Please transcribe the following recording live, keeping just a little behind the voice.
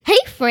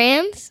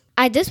friends.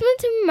 I just want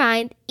to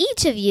remind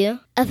each of you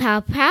of how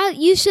proud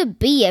you should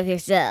be of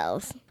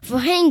yourselves for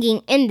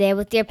hanging in there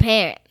with your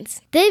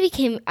parents. They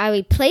became our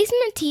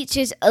replacement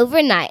teachers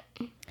overnight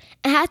and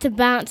had to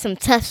balance some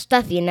tough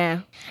stuff, you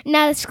know.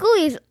 Now the school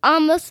year is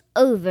almost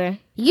over.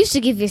 You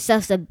should give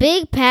yourselves a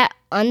big pat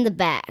on the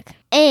back.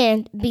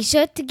 And be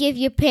sure to give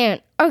your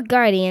parent or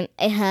guardian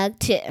a hug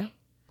too.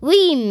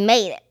 We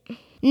made it.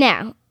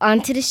 Now, on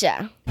to the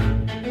show.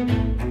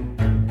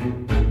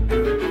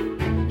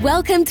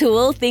 Welcome to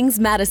All Things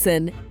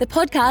Madison, the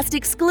podcast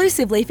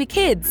exclusively for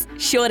kids,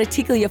 sure to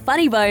tickle your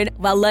funny bone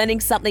while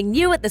learning something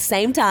new at the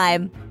same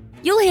time.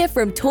 You'll hear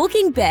from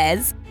talking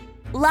bears,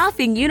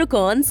 laughing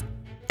unicorns,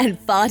 and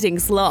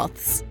farting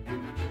sloths.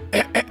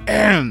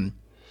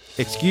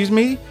 Excuse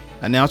me,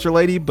 announcer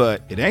lady,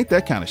 but it ain't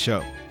that kind of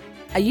show.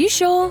 Are you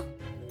sure?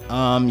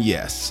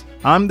 Yes.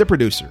 I'm the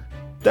producer.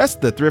 That's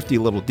the Thrifty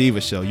Little Diva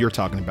show you're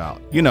talking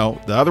about. You know,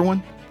 the other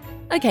one?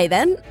 Okay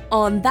then,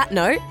 on that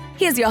note,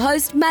 here's your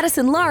host,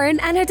 Madison Lauren,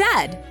 and her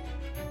dad.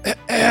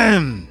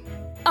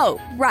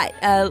 Oh, right,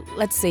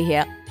 let's see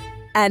here.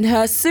 And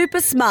her super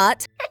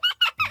smart,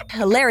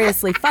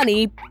 hilariously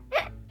funny,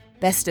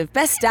 best of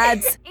best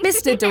dads,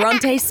 Mr.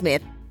 Durante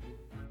Smith.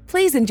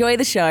 Please enjoy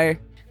the show.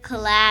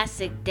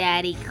 Classic,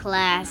 Daddy,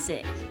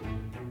 classic.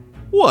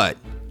 What?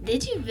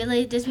 Did you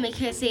really just make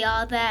her say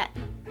all that?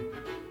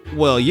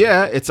 Well,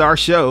 yeah, it's our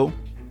show.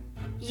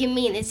 You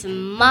mean it's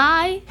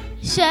my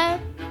show?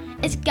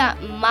 It's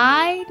got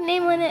my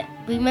name on it,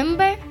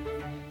 remember?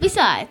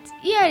 Besides,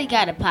 you already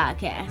got a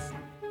podcast.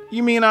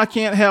 You mean I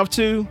can't have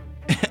two?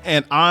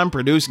 And I'm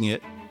producing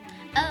it.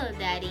 Oh,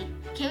 Daddy,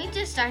 can we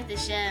just start the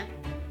show?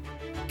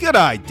 Good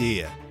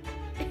idea.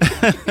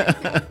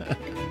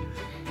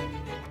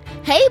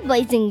 Hey,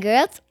 boys and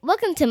girls,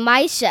 welcome to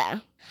my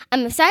show.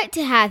 I'm excited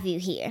to have you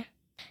here.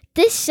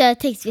 This show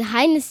takes you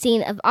behind the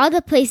scene of all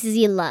the places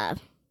you love.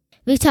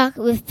 We talk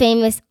with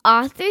famous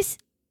authors,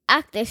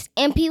 actors,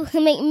 and people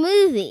who make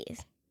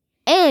movies.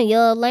 And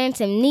you'll learn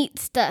some neat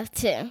stuff,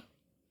 too.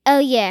 Oh,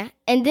 yeah,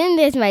 and then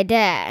there's my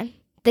dad,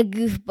 the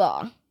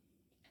goofball,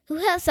 who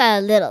helps out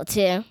a little,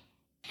 too.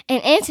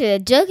 And answer the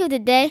joke of the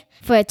day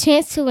for a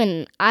chance to win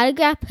an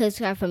autographed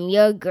postcard from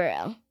your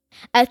girl.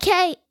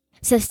 Okay,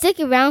 so stick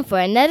around for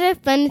another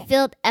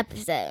fun-filled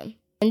episode.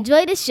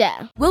 Enjoy the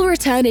show. We'll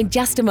return in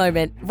just a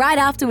moment, right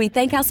after we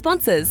thank our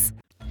sponsors.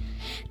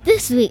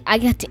 This week, I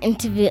got to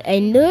interview a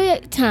New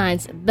York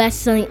Times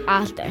best-selling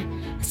author,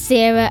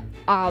 Sarah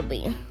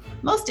Albee.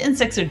 Most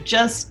insects are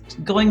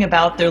just going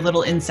about their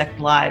little insect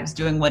lives,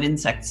 doing what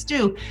insects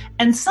do,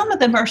 and some of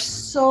them are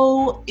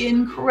so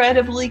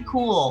incredibly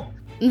cool.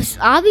 Miss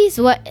Albee's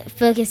work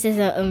focuses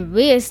on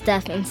weird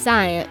stuff in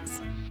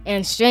science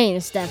and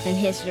strange stuff in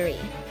history.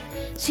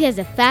 She has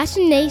a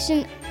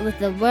fascination with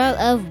the world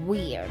of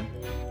weird,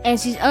 and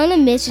she's on a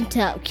mission to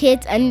help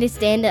kids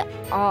understand it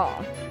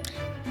all.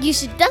 You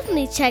should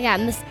definitely check out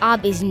Miss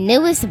Albee's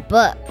newest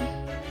book.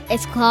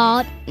 It's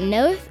called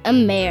North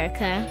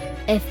America,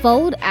 a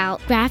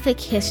fold-out graphic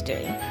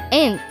history,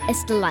 and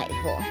it's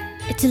delightful.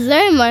 To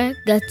learn more,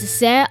 go to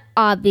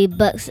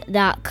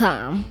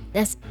sarahAlbeebooks.com.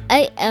 That's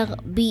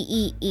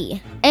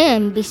ALBEE.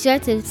 And be sure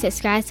to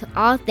subscribe to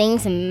All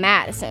Things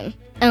Madison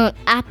on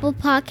Apple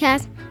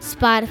Podcasts,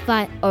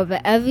 Spotify, or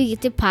wherever you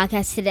get your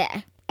podcasts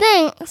today.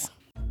 Thanks!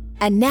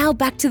 And now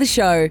back to the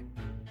show.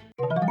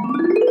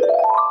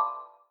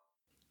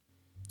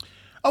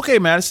 Okay,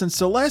 Madison,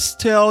 so let's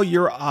tell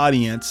your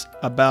audience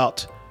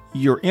about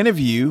your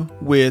interview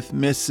with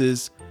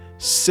Mrs.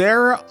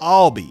 Sarah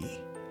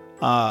Albee.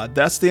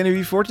 That's the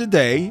interview for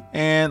today,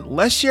 and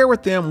let's share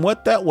with them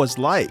what that was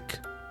like.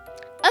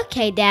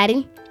 Okay,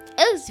 Daddy.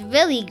 It was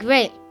really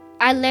great.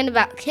 I learned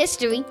about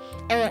history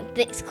and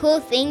cool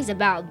things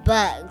about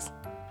bugs.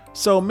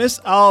 So Miss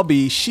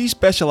Albee, she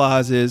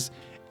specializes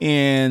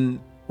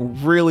in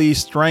really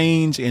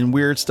strange and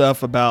weird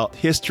stuff about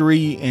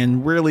history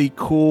and really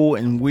cool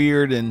and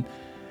weird and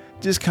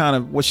just kind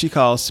of what she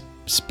calls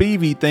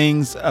speevy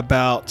things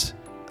about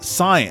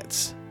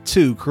science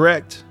too,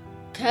 correct?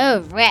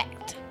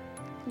 Correct.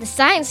 The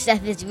science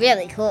stuff is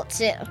really cool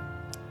too.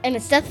 And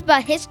the stuff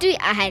about history,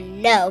 I had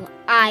no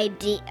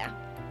idea.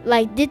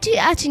 Like, did you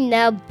actually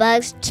know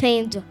bugs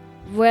change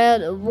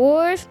world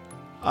wars?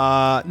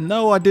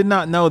 No, I did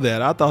not know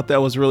that. I thought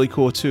that was really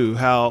cool too,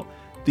 how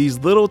these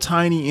little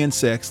tiny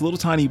insects, little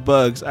tiny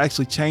bugs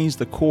actually change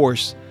the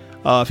course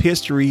of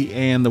history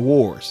and the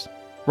wars,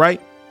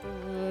 right?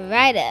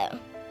 Righto.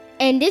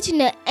 And did you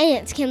know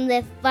ants can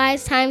lift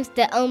 5 times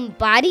their own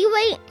body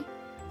weight?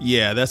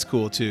 Yeah, that's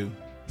cool too.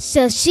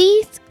 So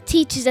she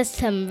teaches us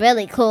some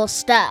really cool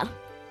stuff.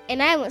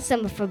 And I want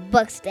some of her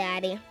books,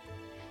 Daddy.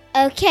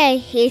 Okay,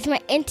 here's my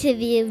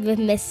interview with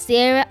Miss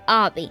Sarah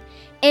Albee.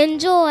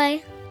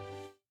 Enjoy!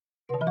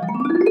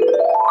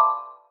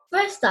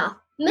 First off,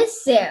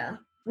 Miss Sarah,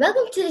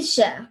 welcome to the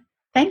show.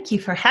 Thank you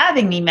for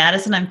having me,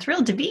 Madison. I'm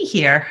thrilled to be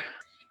here.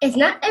 It's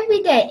not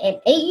every day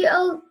an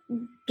 8-year-old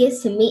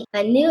gets to meet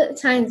a New York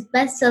Times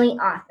best-selling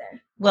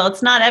author. Well,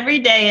 it's not every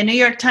day a New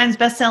York Times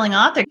bestselling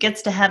author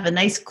gets to have a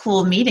nice,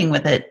 cool meeting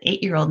with an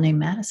 8-year-old named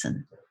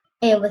Madison.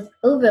 And with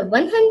over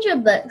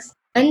 100 books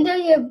under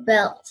your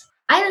belt,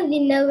 I don't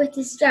even know where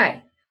to start,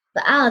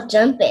 but I'll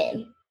jump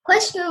in.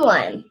 Question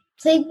 1.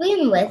 To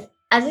begin with,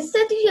 as I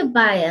said through your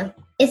bio,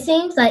 it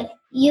seems like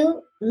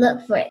you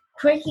look for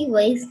quirky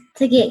ways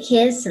to get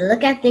kids to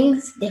look at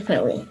things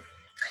differently,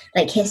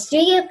 like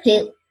history of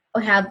poop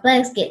or how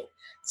bugs get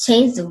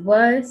changed to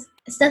words,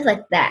 stuff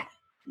like that.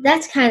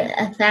 That's kind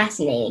of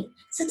fascinating.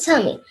 So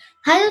tell me,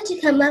 how did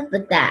you come up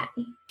with that?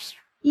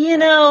 You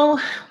know,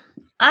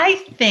 I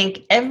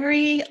think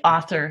every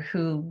author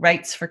who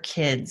writes for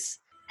kids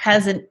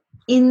has an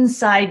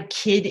inside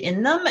kid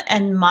in them,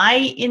 and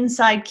my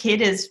inside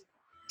kid is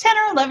 10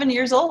 or 11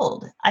 years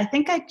old. I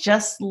think I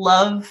just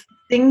love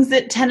things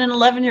that 10 and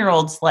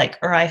 11-year-olds like,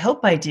 or I hope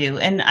I do.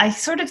 And I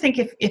sort of think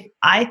if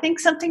I think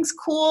something's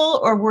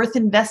cool or worth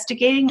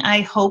investigating,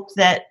 I hope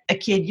that a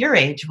kid your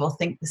age will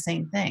think the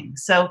same thing.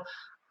 So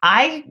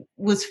I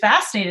was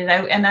fascinated,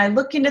 and I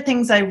look into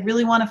things I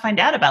really want to find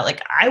out about.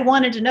 Like, I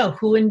wanted to know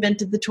who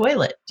invented the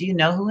toilet. Do you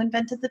know who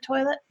invented the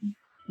toilet?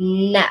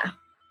 No.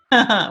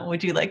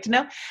 Would you like to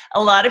know?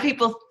 A lot of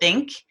people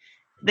think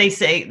they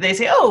say,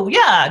 oh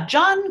yeah,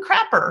 John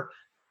Crapper.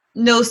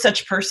 No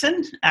such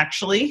person,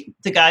 actually.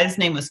 The guy's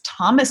name was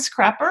Thomas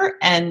Crapper,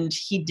 and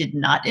he did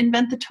not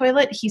invent the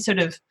toilet. He sort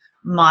of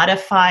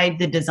modified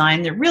the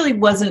design. There really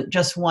wasn't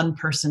just one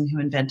person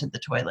who invented the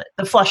toilet,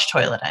 the flush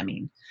toilet, I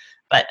mean.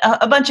 But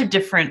a bunch of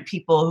different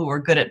people who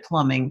were good at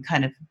plumbing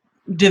kind of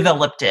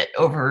developed it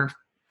over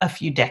a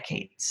few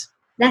decades.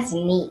 That's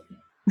neat.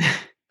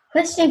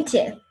 Question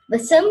 2.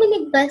 With so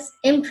many books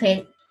in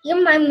print,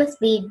 your mind must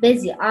be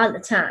busy all the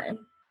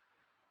time.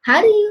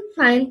 How do you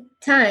find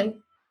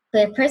time for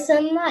your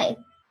personal life?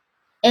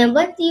 And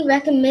what do you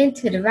recommend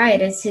to the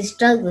writers who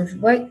struggle with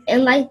work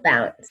and life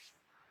balance?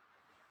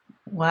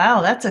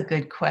 Wow, that's a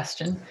good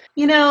question.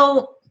 You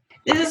know,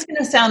 this is going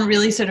to sound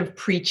really sort of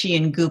preachy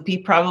and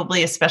goopy,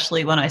 probably,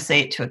 especially when I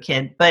say it to a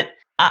kid. But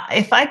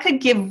if I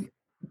could give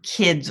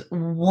kids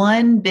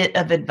one bit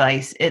of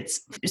advice,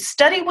 it's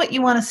study what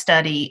you want to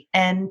study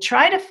and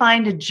try to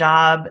find a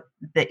job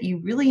that you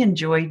really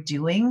enjoy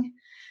doing.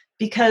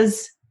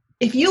 Because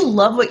if you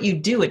love what you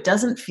do, it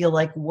doesn't feel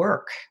like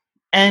work.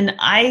 And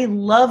I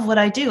love what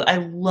I do. I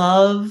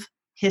love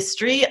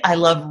history. I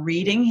love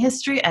reading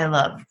history. I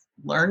love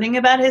learning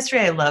about history.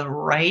 I love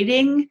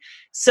writing.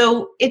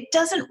 So it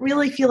doesn't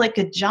really feel like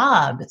a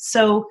job.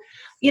 So,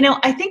 you know,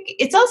 I think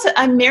it's also,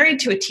 I'm married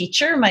to a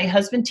teacher. My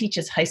husband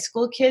teaches high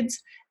school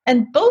kids,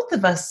 and both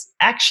of us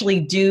actually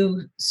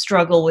do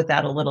struggle with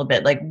that a little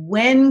bit. Like,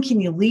 when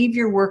can you leave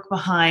your work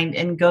behind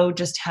and go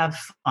just have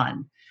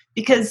fun?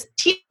 Because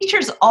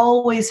teachers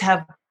always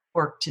have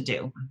work to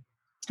do.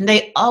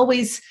 They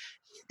always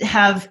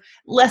have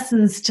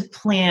lessons to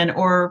plan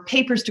or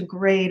papers to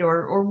grade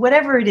or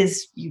whatever it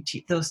is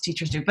those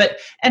teachers do.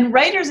 And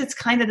writers, it's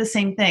kind of the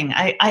same thing.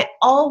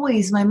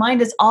 My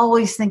mind is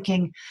always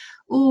thinking,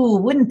 ooh,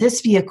 wouldn't this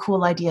be a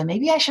cool idea?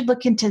 Maybe I should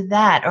look into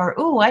that. Or,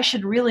 ooh, I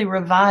should really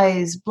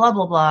revise blah,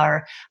 blah, blah.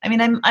 Or, I mean,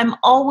 I'm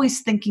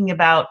always thinking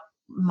about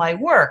my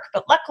work,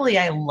 but luckily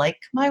I like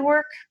my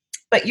work.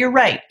 But you're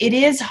right. It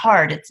is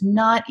hard. It's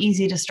not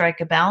easy to strike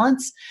a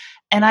balance.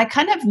 And I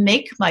kind of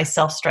make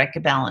myself strike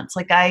a balance.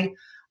 Like,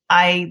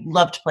 I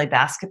love to play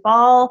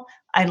basketball.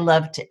 I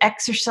love to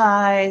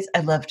exercise. I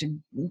love to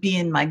be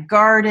in my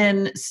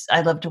garden.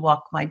 I love to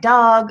walk my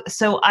dog.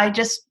 So I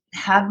just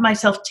have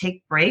myself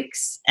take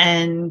breaks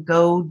and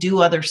go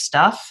do other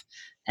stuff.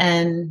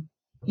 And,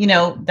 you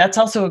know, that's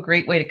also a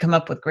great way to come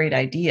up with great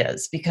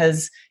ideas,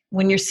 because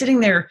when you're sitting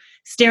there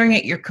staring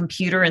at your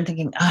computer and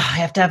thinking, I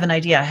have to have an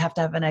idea,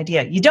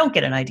 you don't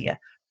get an idea.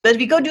 But if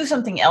you go do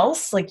something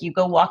else, like you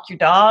go walk your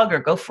dog or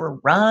go for a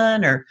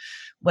run or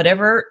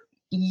whatever,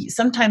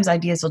 sometimes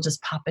ideas will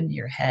just pop into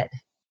your head.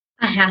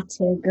 I have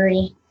to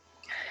agree.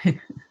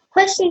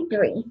 Question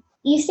 3.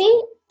 You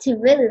seem to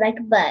really like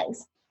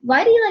bugs.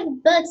 Why do you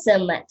like bugs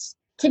so much?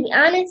 To be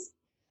honest,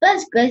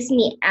 bugs gross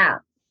me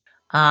out.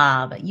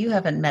 But you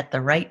haven't met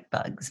the right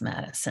bugs,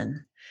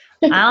 Madison.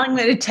 I'm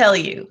going to tell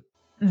you,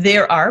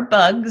 there are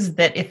bugs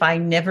that if I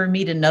never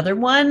meet another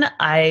one,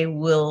 I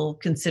will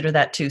consider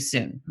that too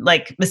soon.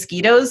 Like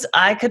mosquitoes,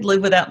 I could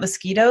live without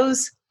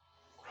mosquitoes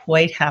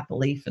quite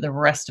happily for the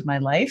rest of my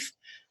life.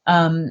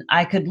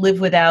 I could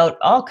live without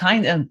all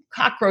kinds of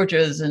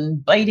cockroaches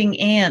and biting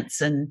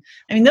ants. And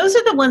I mean, those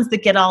are the ones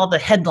that get all the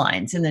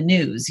headlines in the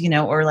news, you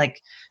know,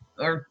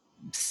 or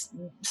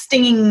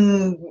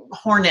stinging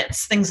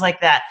hornets, things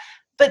like that.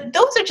 But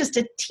those are just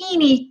a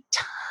teeny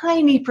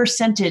tiny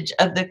percentage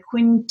of the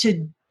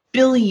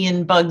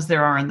quintillion bugs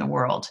there are in the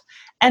world.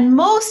 And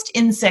most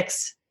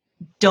insects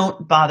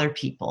don't bother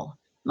people.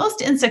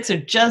 Most insects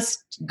are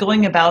just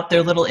going about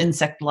their little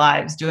insect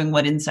lives, doing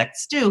what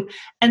insects do.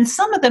 And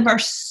some of them are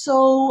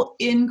so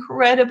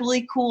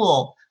incredibly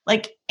cool.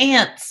 Like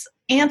ants.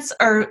 Ants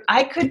are,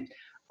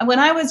 when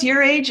I was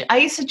your age, I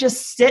used to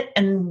just sit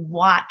and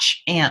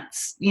watch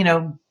ants, you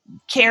know,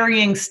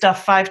 carrying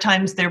stuff 5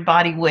 times their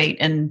body weight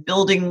and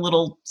building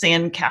little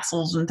sand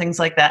castles and things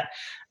like that.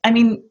 I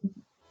mean,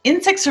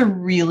 insects are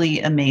really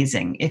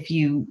amazing if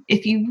you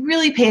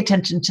really pay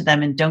attention to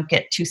them and don't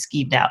get too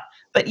skeeved out.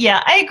 But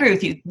yeah, I agree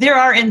with you. There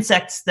are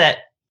insects that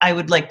I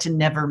would like to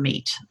never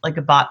meet, like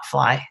a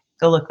botfly.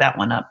 Go look that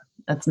one up.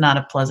 That's not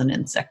a pleasant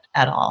insect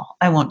at all.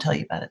 I won't tell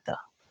you about it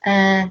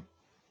though.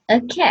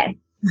 Okay.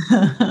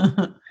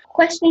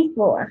 Question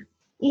 4.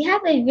 You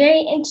have a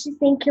very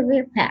interesting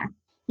career path.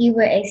 You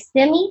were a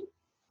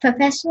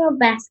semi-professional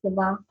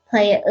basketball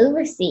player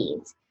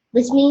overseas,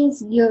 which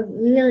means you're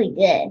really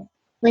good.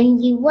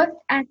 When you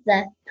worked at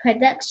the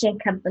production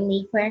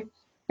company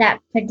that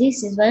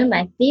produces one of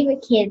my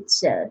favorite kids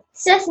shows,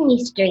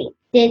 Sesame Street,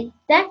 did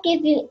that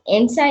give you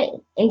insight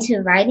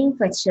into writing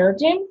for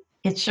children?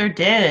 It sure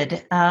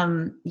did.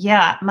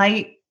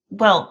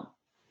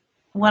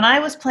 When I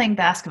was playing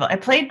basketball, I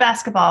played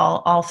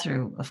basketball all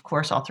through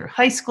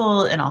high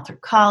school and all through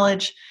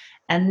college.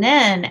 And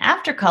then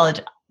after college,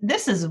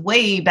 this is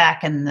way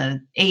back in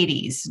the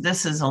 80s.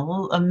 This is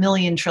a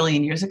million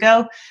trillion years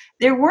ago.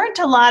 There weren't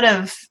a lot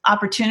of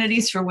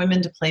opportunities for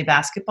women to play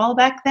basketball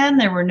back then.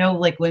 There were no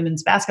like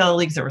women's basketball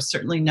leagues. There was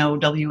certainly no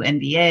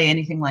WNBA,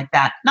 anything like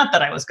that. Not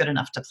that I was good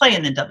enough to play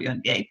in the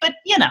WNBA, but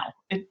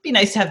it'd be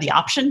nice to have the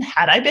option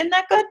had I been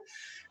that good.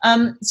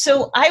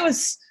 So I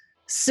was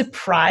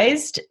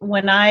surprised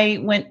when I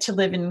went to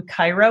live in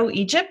Cairo,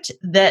 Egypt,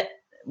 that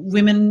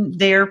women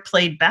there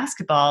played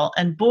basketball,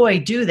 and boy,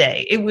 do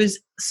they. It was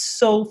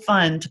so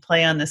fun to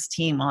play on this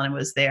team while I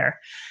was there.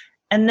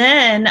 And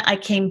then I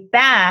came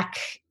back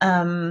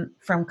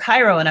from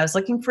Cairo, and I was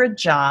looking for a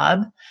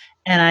job,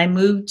 and I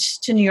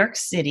moved to New York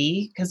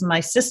City because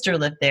my sister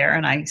lived there,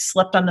 and I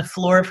slept on the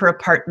floor of her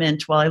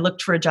apartment while I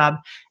looked for a job.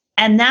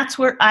 And that's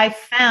where I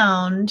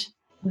found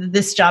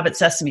this job at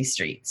Sesame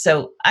Street.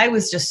 So I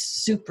was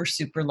just super,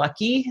 super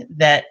lucky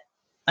that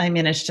I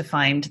managed to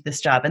find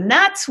this job. And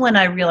that's when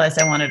I realized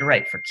I wanted to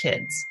write for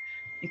kids,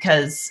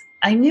 because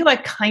I knew I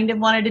kind of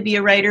wanted to be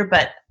a writer,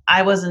 but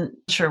I wasn't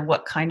sure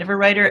what kind of a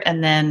writer.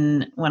 And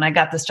then when I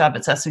got this job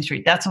at Sesame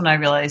Street, that's when I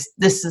realized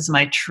this is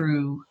my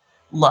true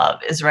love,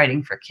 is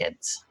writing for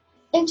kids.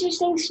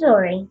 Interesting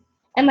story.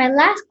 And my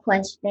last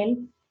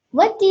question,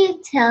 what do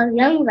you tell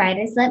young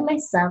writers like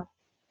myself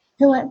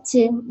who want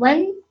to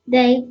one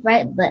day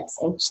write books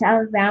and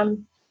travel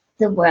around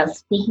the world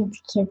speaking to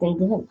kids in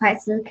different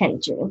parts of the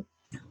country?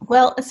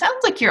 Well, it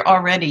sounds like you're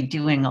already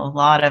doing a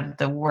lot of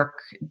the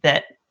work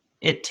that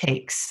it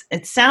takes.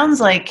 It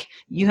sounds like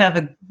you have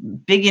a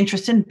big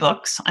interest in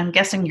books. I'm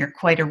guessing you're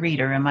quite a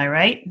reader. Am I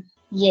right?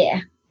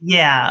 Yeah.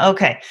 Yeah.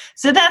 Okay.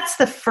 So that's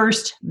the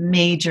first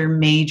major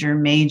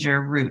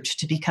route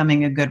to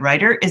becoming a good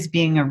writer, is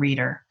being a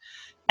reader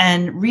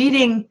and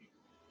reading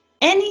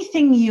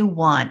anything you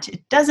want.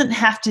 It doesn't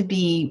have to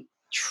be,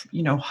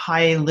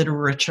 high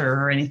literature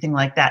or anything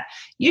like that.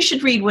 You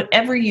should read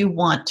whatever you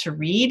want to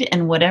read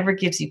and whatever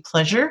gives you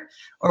pleasure,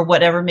 or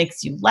whatever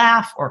makes you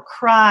laugh or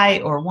cry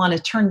or want to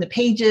turn the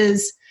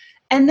pages.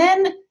 And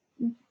then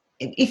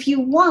if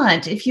you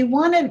want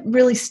to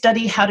really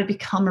study how to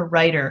become a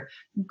writer,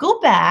 go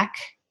back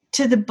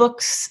to the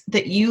books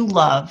that you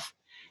love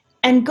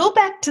and go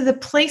back to the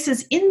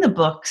places in the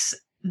books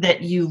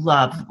that you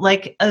love,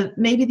 like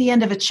maybe the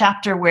end of a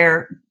chapter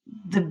where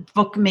the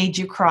book made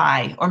you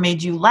cry or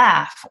made you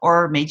laugh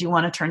or made you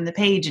want to turn the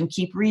page and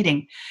keep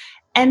reading,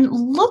 and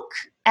look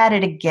at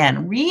it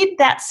again. Read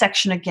that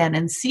section again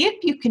and see if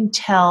you can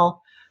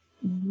tell,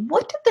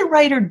 what did the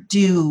writer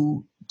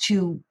do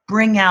to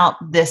bring out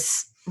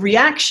this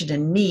reaction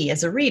in me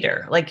as a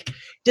reader? Like,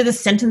 do the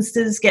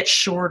sentences get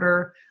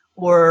shorter,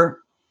 or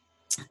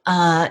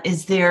are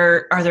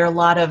there a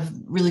lot of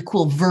really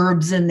cool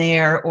verbs in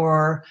there,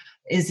 or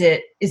is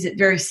it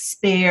very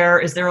spare?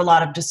 Is there a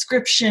lot of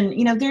description?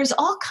 There's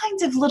all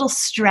kinds of little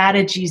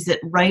strategies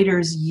that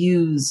writers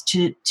use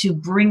to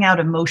bring out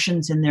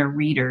emotions in their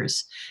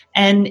readers.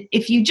 And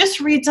if you just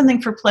read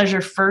something for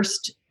pleasure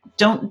first,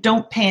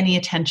 don't pay any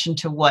attention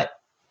to what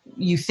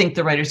you think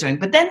the writer's doing,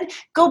 but then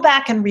go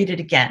back and read it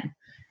again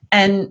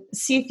and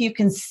see if you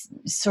can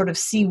sort of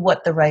see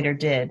what the writer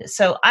did.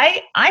 So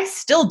I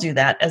still do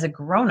that as a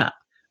grown-up.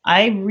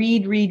 I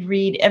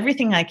read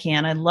everything I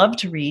can. I love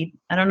to read.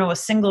 I don't know a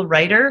single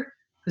writer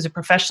who's a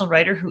professional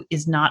writer who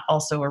is not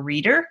also a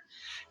reader.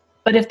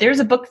 But if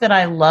there's a book that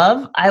I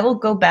love, I will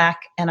go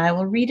back and I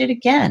will read it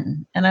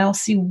again. And I will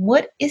see,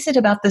 what is it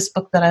about this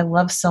book that I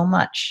love so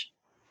much?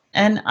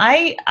 And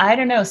I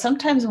don't know,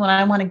 sometimes when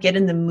I want to get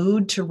in the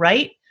mood to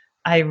write,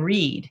 I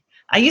read.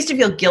 I used to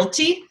feel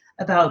guilty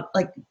about,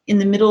 like, in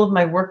the middle of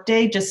my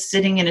workday, just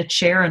sitting in a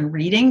chair and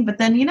reading. But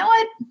then, you know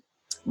what?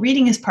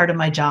 Reading is part of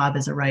my job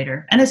as a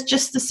writer. And it's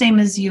just the same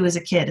as you as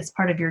a kid. It's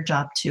part of your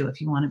job too,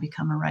 if you want to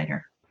become a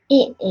writer.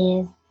 It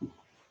is.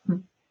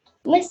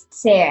 Miss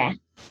Sarah,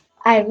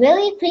 I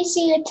really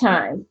appreciate your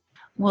time.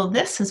 Well,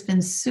 this has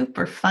been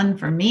super fun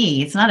for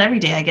me. It's not every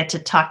day I get to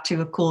talk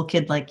to a cool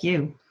kid like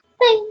you.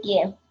 Thank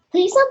you.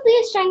 Please don't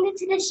be a stranger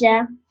to the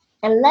show,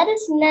 and let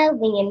us know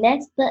when your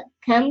next book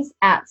comes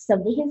out so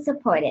we can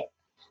support it.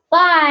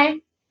 Bye.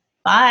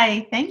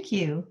 Bye. Thank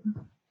you.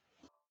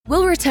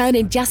 We'll return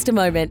in just a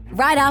moment,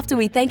 right after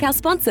we thank our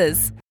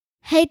sponsors.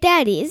 Hey,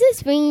 Daddy, is it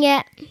spring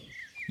yet?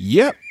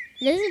 Yep,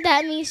 Doesn't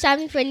that mean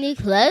shopping for new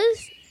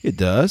clothes? it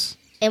does.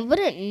 And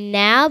wouldn't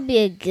now be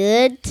a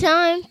good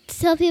time to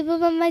tell people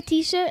about my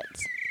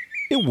t-shirts?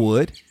 It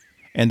would.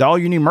 And all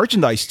your new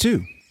merchandise,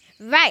 too.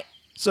 Right.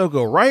 So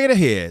go right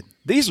ahead.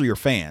 These are your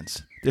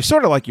fans. They're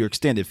sort of like your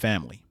extended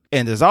family.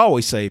 And as I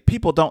always say,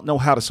 people don't know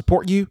how to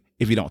support you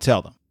if you don't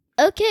tell them.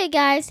 Okay,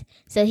 guys,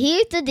 so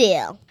here's the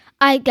deal.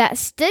 I got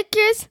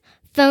stickers,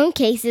 phone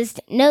cases,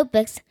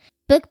 notebooks,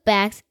 book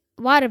bags,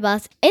 water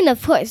bottles, and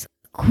of course,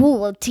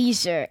 cool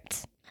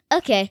t-shirts.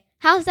 Okay,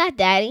 how's that,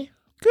 Daddy?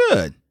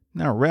 Good.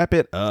 Now wrap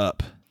it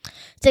up.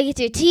 So get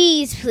your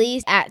tees,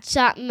 please, at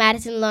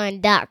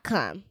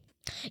shopmadisonlauren.com.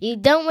 You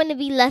don't want to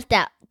be left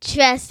out,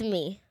 trust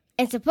me.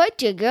 And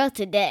support your girl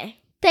today.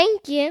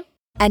 Thank you.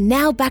 And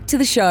now back to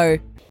the show.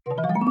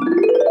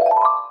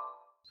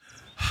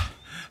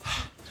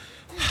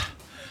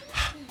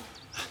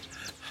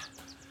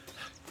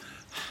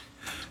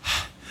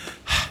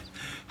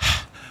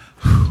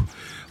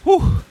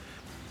 Whew.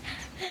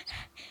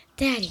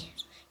 Daddy,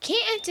 can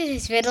you answer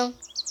this riddle?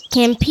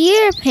 Can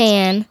Peter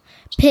Pan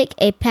pick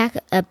a pack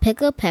of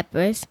pickled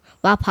peppers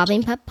while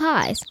popping pot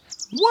pies?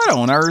 What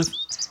on earth?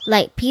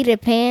 Like Peter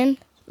Pan?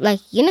 Like,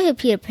 you know who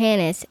Peter Pan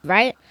is,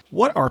 right?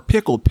 What are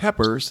pickled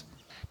peppers?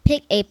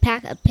 Pick a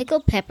pack of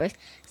pickled peppers,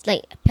 it's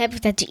like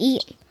peppers that you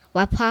eat,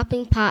 while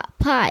popping pot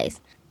pies.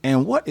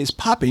 And what is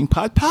popping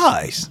pot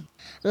pies?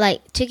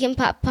 Like chicken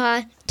pot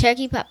pie,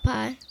 turkey pot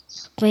pie.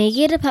 When you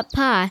get a pot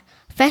pie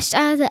fresh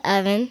out of the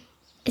oven,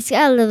 it's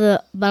got a little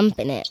bump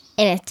in it,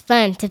 and it's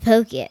fun to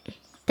poke it.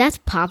 That's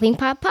popping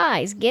pot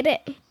pies, get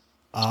it?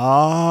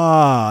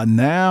 Ah,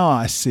 now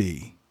I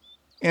see.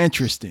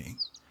 Interesting.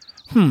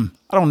 I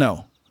don't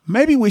know.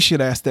 Maybe we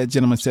should ask that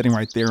gentleman sitting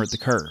right there at the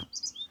curb.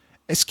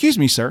 Excuse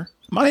me, sir.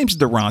 My name's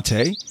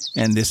Durante,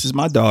 and this is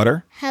my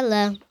daughter.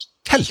 Hello.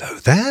 Hello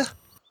there.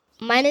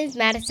 My name's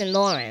Madison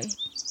Lauren,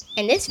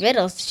 and this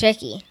riddle's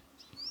tricky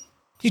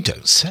You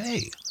don't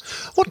say.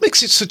 What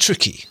makes it so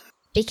tricky?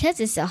 because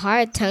it's a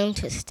hard tongue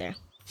twister.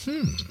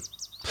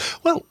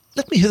 Well,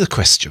 let me hear the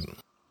question.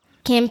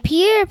 Can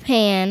Peter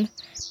Pan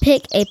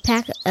pick a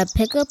pack of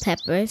pickled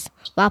peppers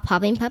while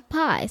popping pot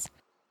pies?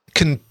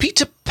 Can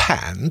Peter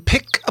Pan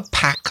pick a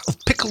pack of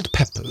pickled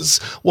peppers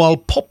while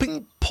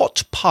popping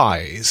pot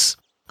pies?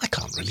 I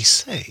can't really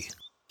say.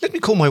 Let me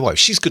call my wife.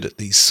 She's good at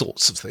these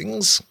sorts of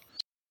things.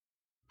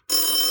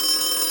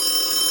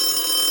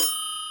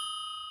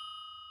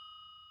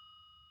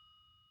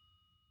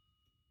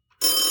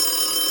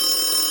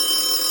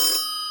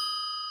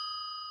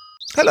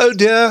 Hello,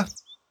 dear.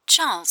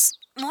 Charles,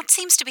 what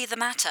seems to be the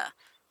matter?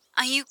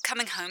 Are you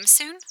coming home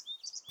soon?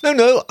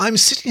 No, I'm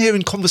sitting here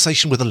in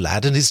conversation with a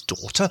lad and his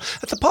daughter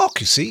at the park,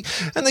 you see,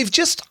 and they've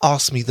just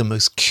asked me the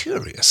most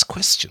curious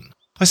question.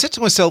 I said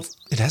to myself,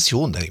 it has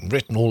your name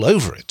written all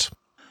over it.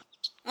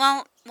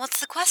 Well, what's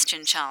the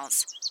question,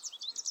 Charles?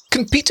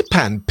 Can Peter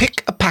Pan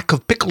pick a pack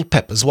of pickled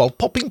peppers while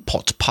popping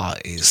pot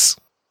pies?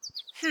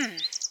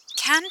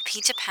 Can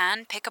Peter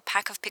Pan pick a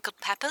pack of pickled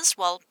peppers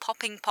while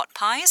popping pot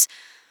pies?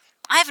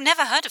 I've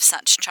never heard of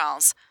such,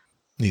 Charles.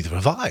 Neither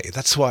have I.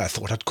 That's why I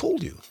thought I'd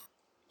call you.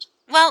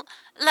 Well,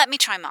 let me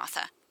try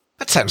Martha.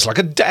 That sounds like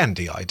a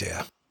dandy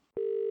idea.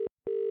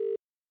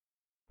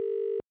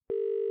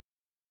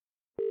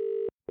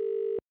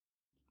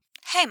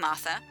 Hey,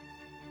 Martha.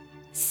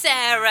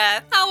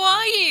 Sarah, how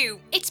are you?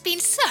 It's been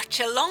such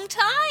a long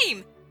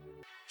time.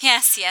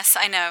 Yes,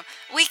 I know.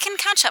 We can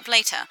catch up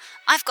later.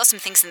 I've got some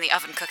things in the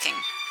oven cooking.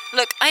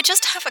 Look, I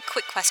just have a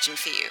quick question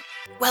for you.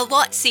 Well,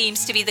 what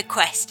seems to be the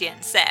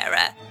question,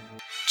 Sarah?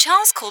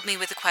 Charles called me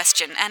with a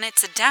question, and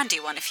it's a dandy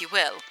one, if you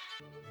will.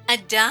 A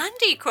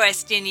dandy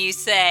question, you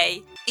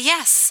say?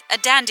 Yes, a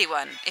dandy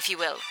one, if you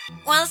will.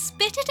 Well,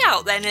 spit it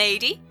out then,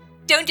 lady.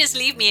 Don't just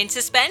leave me in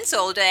suspense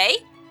all day.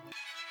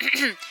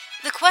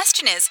 The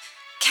question is,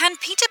 can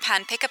Peter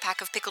Pan pick a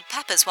pack of pickled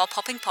peppers while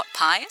popping pot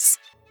pies?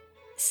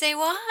 Say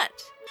what?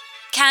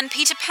 Can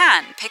Peter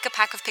Pan pick a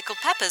pack of pickled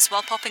peppers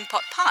while popping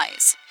pot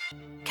pies?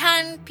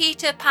 Can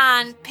Peter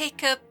Pan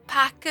pick a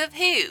pack of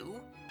who?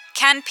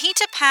 Can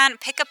Peter Pan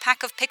pick a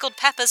pack of pickled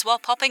peppers while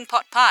popping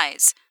pot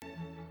pies?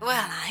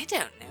 Well, I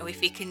don't know if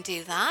he can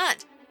do that.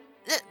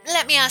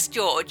 Let me ask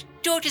George.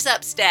 George is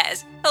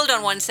upstairs. Hold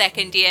on 1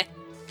 second, dear.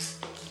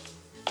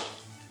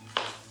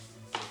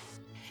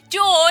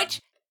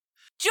 George!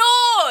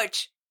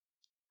 George!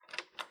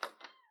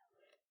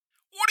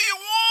 What do you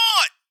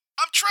want?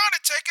 I'm trying to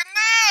take a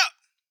nap.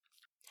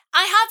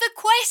 I have a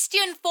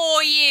question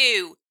for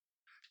you.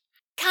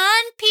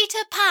 Can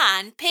Peter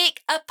Pan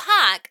pick a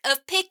pack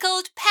of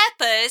pickled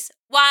peppers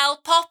while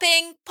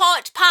popping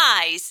pot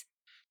pies?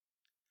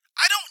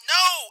 I don't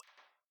know.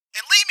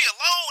 And leave me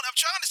alone. I'm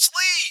trying to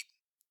sleep.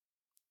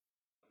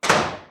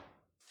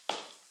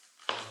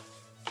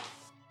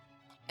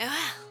 Well,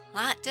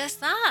 that does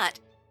that.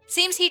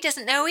 Seems he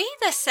doesn't know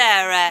either,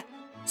 Sarah.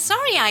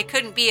 Sorry I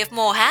couldn't be of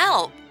more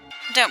help.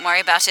 Don't worry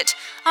about it.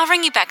 I'll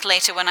ring you back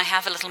later when I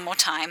have a little more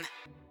time.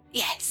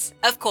 Yes,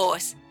 of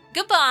course.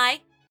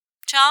 Goodbye.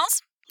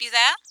 Charles, you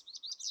there?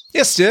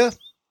 Yes, dear.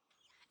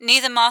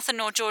 Neither Martha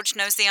nor George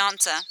knows the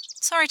answer.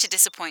 Sorry to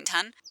disappoint,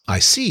 hun. I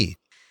see.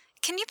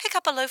 can you pick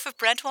up a loaf of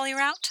bread while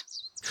you're out?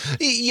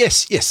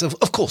 Yes,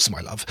 of course,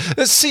 my love.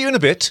 See you in a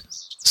bit.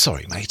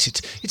 Sorry, mate,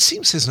 it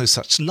seems there's no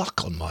such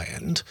luck on my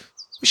end.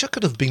 Wish I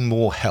could have been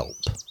more help.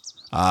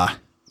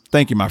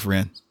 Thank you, my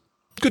friend.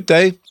 Good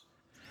day.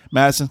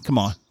 Madison, come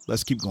on.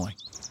 Let's keep going.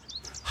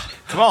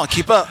 Come on,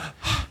 keep up.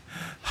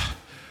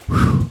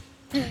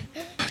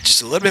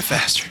 Just a little bit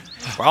faster.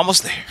 We're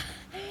almost there.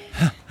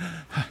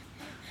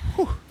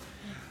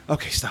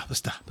 Okay, stop. Let's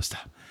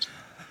stop.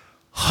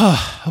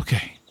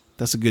 Okay,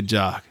 that's a good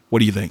jog. What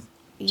do you think?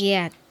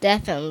 Yeah,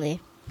 definitely.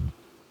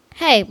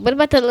 Hey, what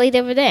about the lady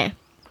over there?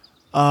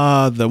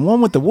 The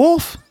one with the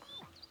wolf?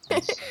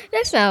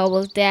 That's not a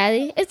wolf,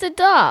 Daddy. It's a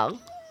dog.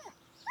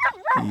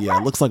 Yeah,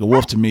 it looks like a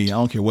wolf to me. I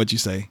don't care what you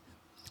say.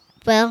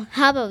 Well,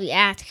 how about we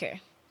ask her?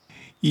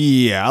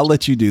 Yeah, I'll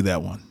let you do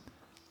that one.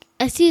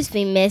 Excuse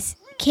me, miss.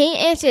 Can you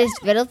answer this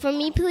riddle for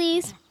me,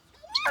 please?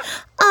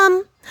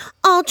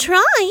 I'll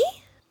try.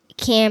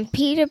 Can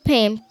Peter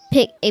Pan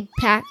pick a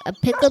pack of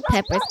pickled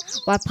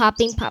peppers while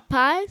popping pot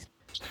pies?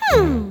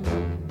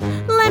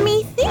 Let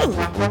me think.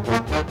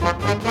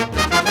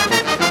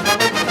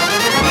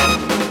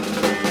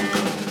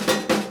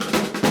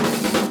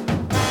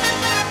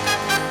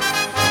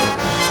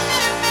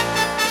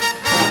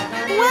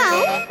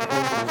 Well,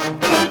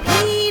 can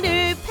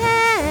Peter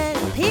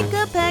Pan pick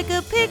a pack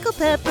of pickled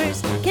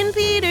peppers? Can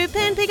Peter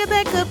Pan pick a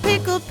pack of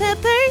pickled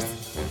peppers?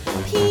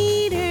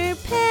 Peter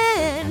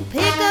Pan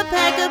pick a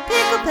pack of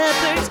pickled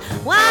peppers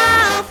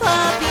while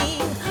popping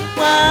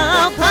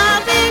pot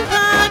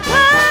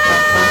pies.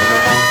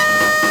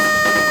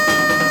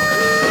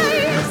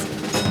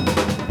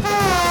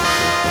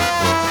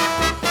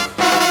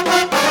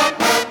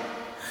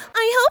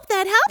 I hope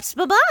that helps.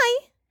 Bye-bye.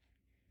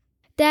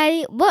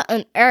 Daddy, what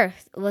on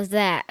earth was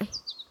that?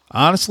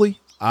 Honestly,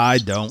 I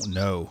don't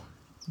know.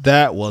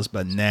 That was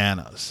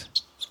bananas.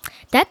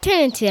 That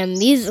turned into a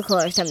musical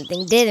or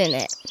something, didn't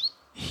it?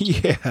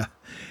 Yeah.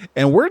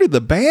 And where did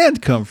the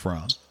band come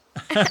from?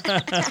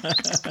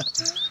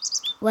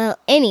 Well,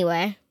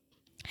 anyway.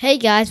 Hey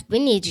guys, we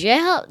need your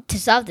help to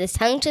solve this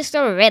tongue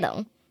twister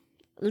riddle.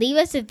 Leave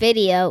us a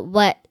video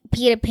what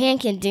Peter Pan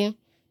can do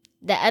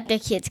that other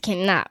kids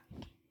cannot.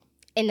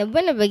 And the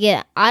winner will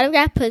get an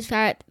autographed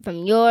postcard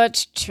from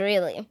yours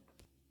truly.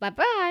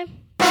 Bye-bye.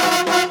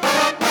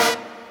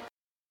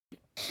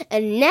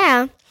 And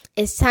now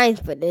it's time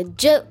for the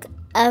joke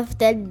of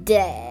the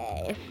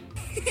day.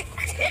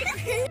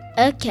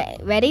 Okay,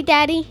 ready,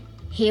 Daddy?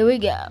 Here we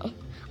go.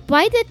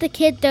 Why did the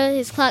kid throw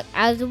his clock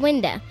out of the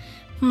window?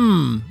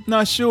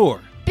 Not sure.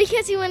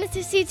 Because he wanted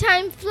to see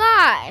time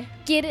fly.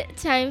 Get it?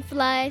 Time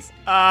flies.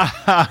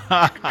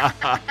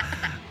 That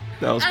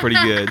was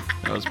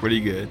pretty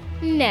good.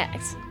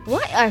 Next,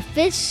 why are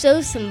fish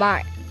so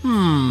smart?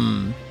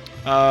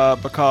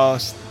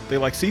 Because they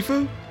like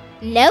seafood?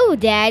 No,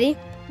 Daddy.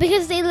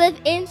 Because they live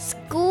in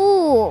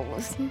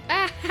schools.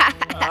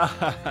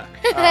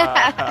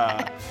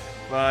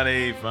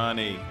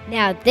 Funny.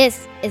 Now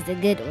this is a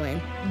good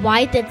one.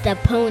 Why did the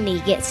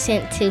pony get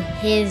sent to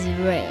his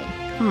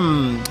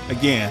room?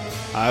 Again,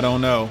 I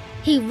don't know.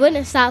 He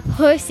wouldn't stop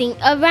horsing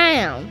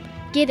around.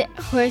 Get it?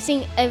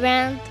 Horsing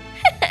around?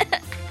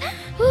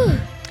 Whew.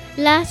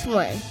 Last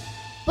one.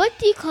 What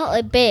do you call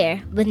a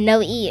bear with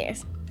no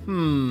ears?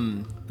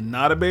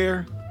 Not a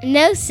bear?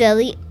 No,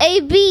 silly.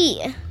 A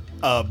bee.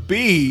 A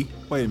bee?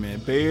 Wait a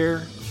minute.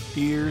 Bear,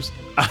 ears.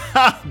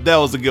 That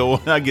was a good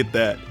one. I get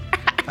that.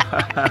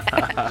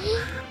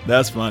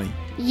 That's funny.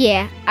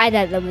 Yeah, I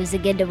thought that was a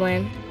good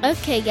one.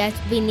 Okay, guys,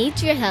 we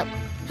need your help.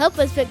 Help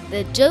us pick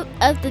the joke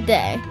of the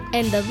day.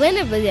 And the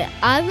winner will get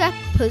an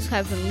autographed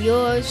postcard from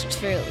yours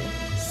truly.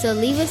 So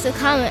leave us a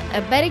comment,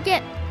 or better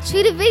yet,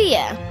 shoot a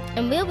video.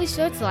 And we'll be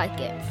sure to like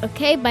it.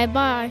 Okay,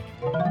 bye-bye.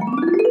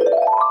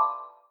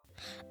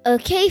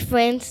 Okay,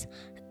 friends.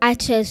 I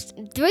chose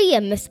 3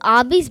 of Miss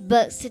Aubrey's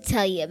books to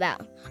tell you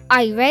about.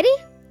 Are you ready?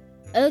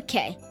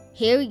 Okay,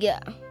 here we go.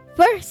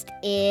 First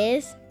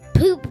is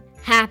Poop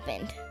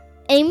Happened.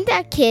 Aimed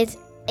at kids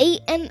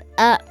 8 and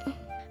up.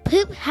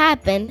 Poop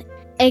Happened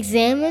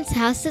examines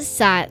how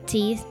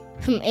societies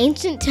from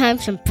ancient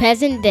times from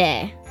present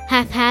day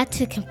have had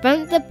to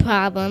confront the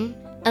problem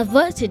of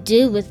what to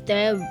do with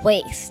their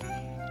waste.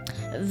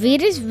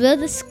 Readers will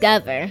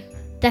discover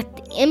that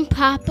the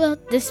improper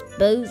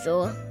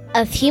disposal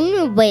of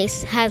human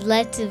waste has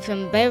led to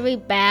some very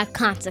bad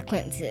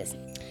consequences,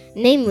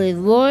 namely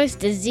wars,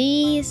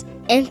 disease,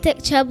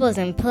 insect troubles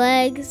and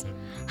plagues,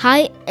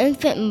 high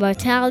infant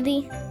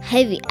mortality,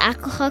 heavy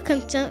alcohol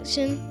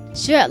consumption,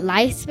 short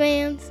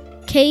lifespans,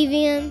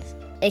 cave-ins,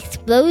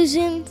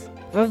 explosions,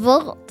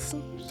 revolts,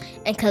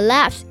 and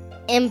collapsed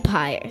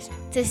empires,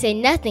 to say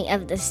nothing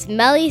of the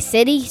smelly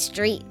city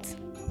streets.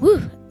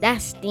 Whew,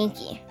 that's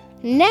stinky.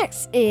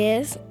 Next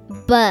is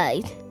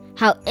Bud,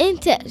 how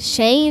insects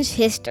change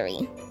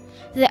history.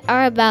 There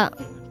are about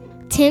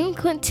 10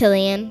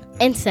 quintillion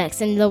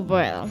insects in the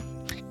world,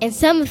 and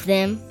some of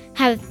them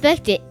have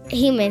affected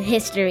human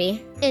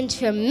history in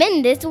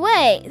tremendous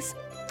ways.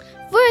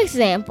 For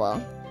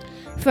example,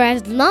 for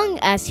as long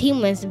as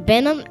humans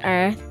been on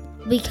Earth,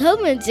 we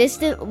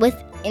coexisted with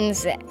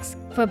insects,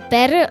 for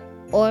better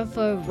or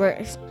for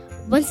worse.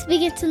 Once we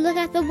begin to look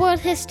at the world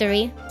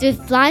history through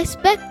fly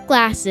speck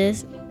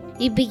glasses,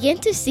 you begin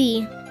to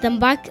see the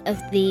mark of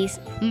these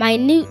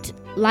minute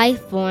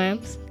life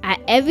forms at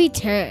every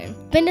turn.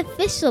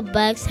 Beneficial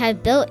bugs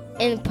have built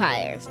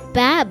empires.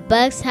 Bad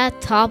bugs have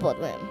toppled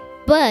them.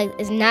 Bug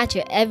is not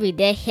your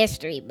everyday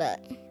history book.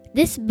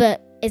 This book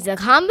is a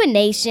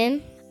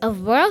combination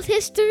of world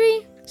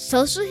history,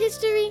 social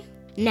history,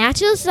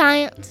 natural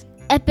science,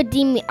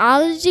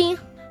 epidemiology,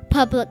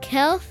 public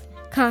health,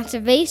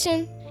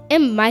 conservation,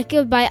 and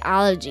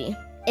microbiology.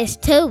 It's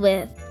told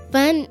with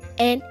fun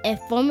and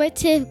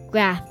informative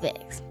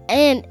graphics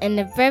and an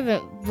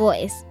irreverent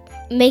voice,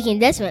 making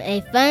this one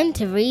a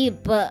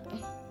fun-to-read book.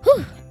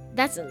 Whew,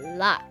 that's a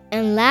lot.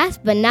 And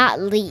last but not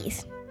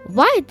least,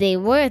 why they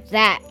were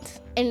that.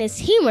 In this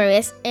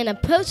humorous and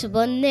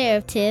approachable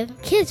narrative,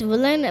 kids will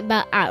learn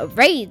about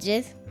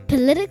outrageous,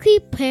 politically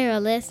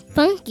perilous,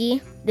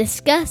 funky,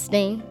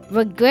 disgusting,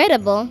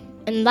 regrettable,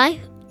 and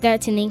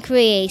life-threatening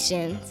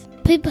creations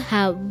people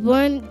have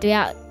worn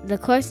throughout the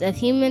course of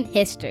human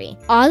history,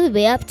 all the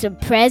way up to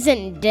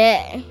present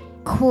day.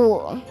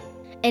 Cool.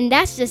 And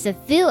that's just a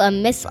few of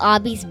Miss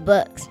Aubie's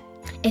books.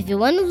 If you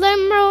want to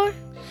learn more,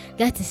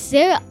 go to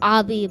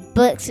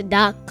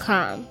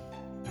SarahAubieBooks.com.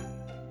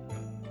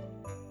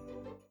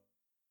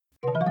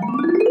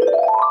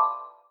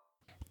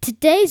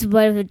 Today's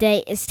word of the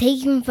day is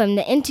taken from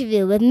the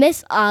interview with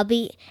Miss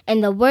Aubie,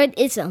 and the word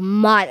is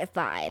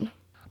modified.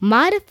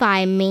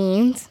 Modify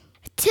means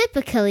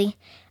typically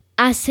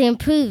as to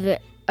improve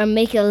it or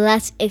make it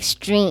less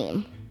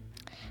extreme.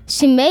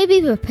 She may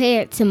be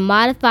prepared to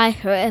modify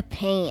her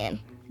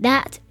opinion.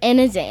 That's an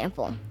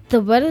example. The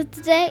word of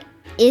the day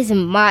is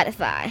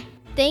modify.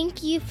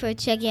 Thank you for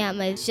checking out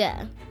my show.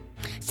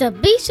 So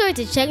be sure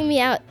to check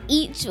me out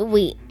each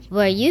week,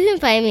 where you can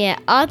find me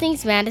at All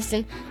Things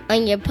Madison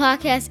on your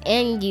podcast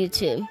and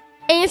YouTube.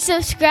 And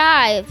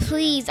subscribe,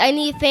 please. I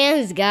need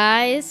fans,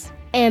 guys.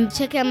 And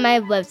check out my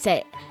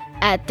website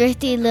at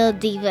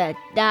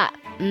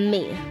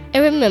thriftylittlediva.me.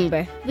 And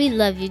remember, we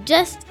love you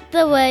just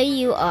the way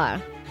you are.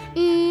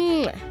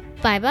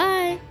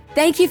 Bye-bye.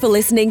 Thank you for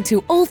listening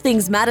to All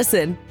Things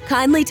Madison.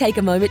 Kindly take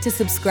a moment to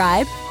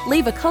subscribe,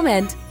 leave a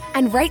comment,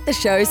 and rate the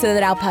show so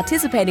that our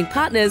participating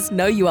partners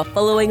know you are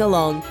following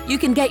along. You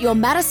can get your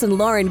Madison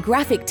Lauren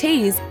graphic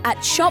tees at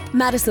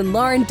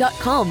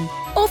shopmadisonlauren.com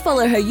or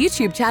follow her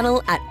YouTube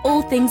channel at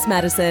All Things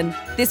Madison.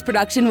 This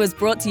production was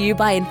brought to you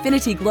by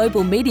Infinity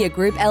Global Media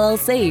Group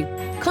LLC.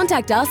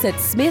 Contact us at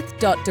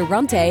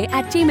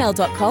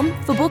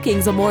smith.durante@gmail.com for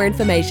bookings or more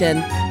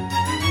information.